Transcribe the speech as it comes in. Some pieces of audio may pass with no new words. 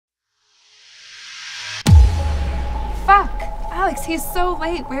Alex, he's so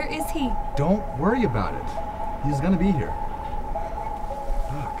late. Where is he? Don't worry about it. He's gonna be here.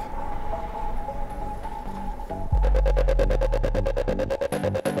 Fuck.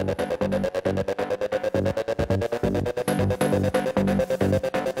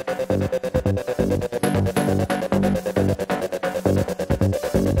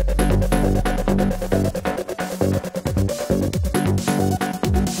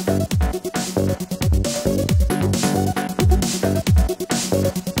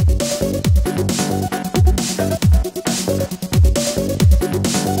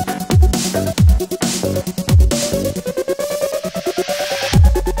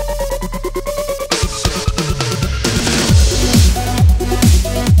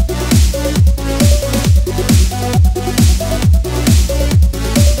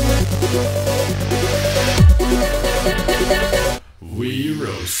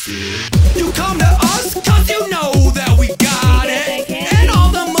 You come to us cause you know that we got it. And all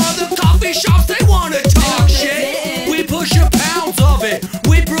the mother coffee shops, they wanna talk shit. We push your pounds of it,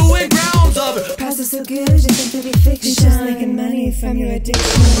 we brew in grounds of it. Prices so good, you think to be fiction. You're just making money from your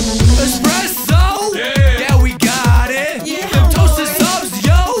addiction. Espresso, yeah we got it. Them toasted subs,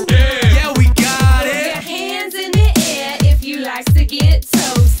 yo, yeah we got it. Your hands in the air if you like to get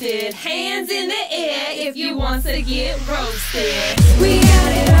toasted. Hands in the air if you want to get roasted. We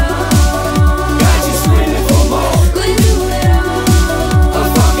got it all. Got you screaming for more. We do it all. A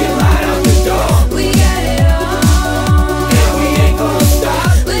fucking line out the door. We got it all. And we ain't gonna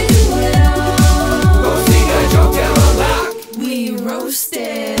stop. We do it all. Go sing a joke, tell a lock. We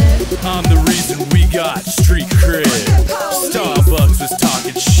roasted. I'm the reason we got street cred. Starbucks was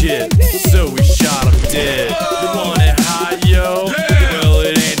talking shit, so we shot him dead. You want it hot, yo? Well,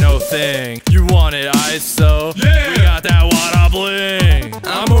 it ain't no thing. You want it ISO? We got that water bling.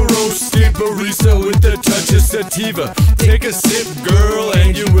 I'm a roasted barista with a touch of sativa. Take a sip, girl,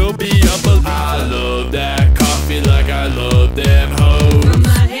 and you will be a believer. I love that coffee like I love them hoes. From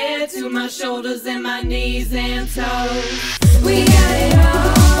my head to my shoulders and my knees and toes. We got it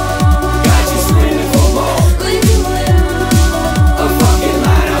all. Got you screaming for more. We do it all. A fucking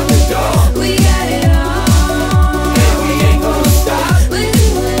line out the door. We got it all. And we ain't gonna stop. We do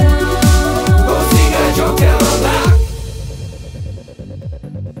it all. Go sing a joke, tell a lock.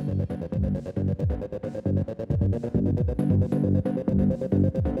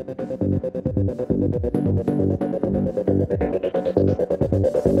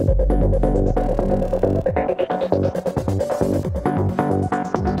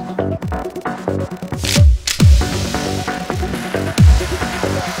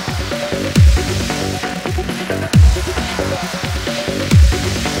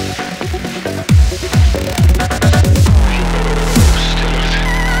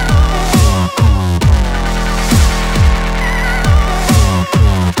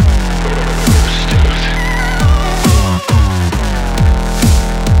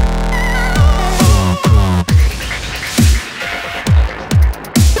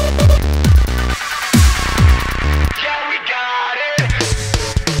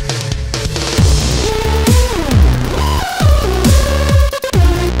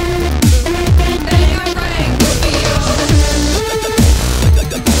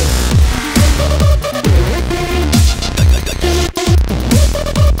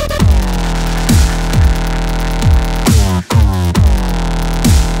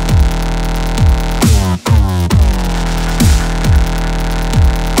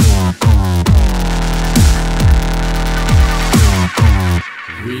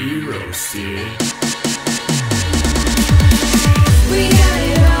 We roasted.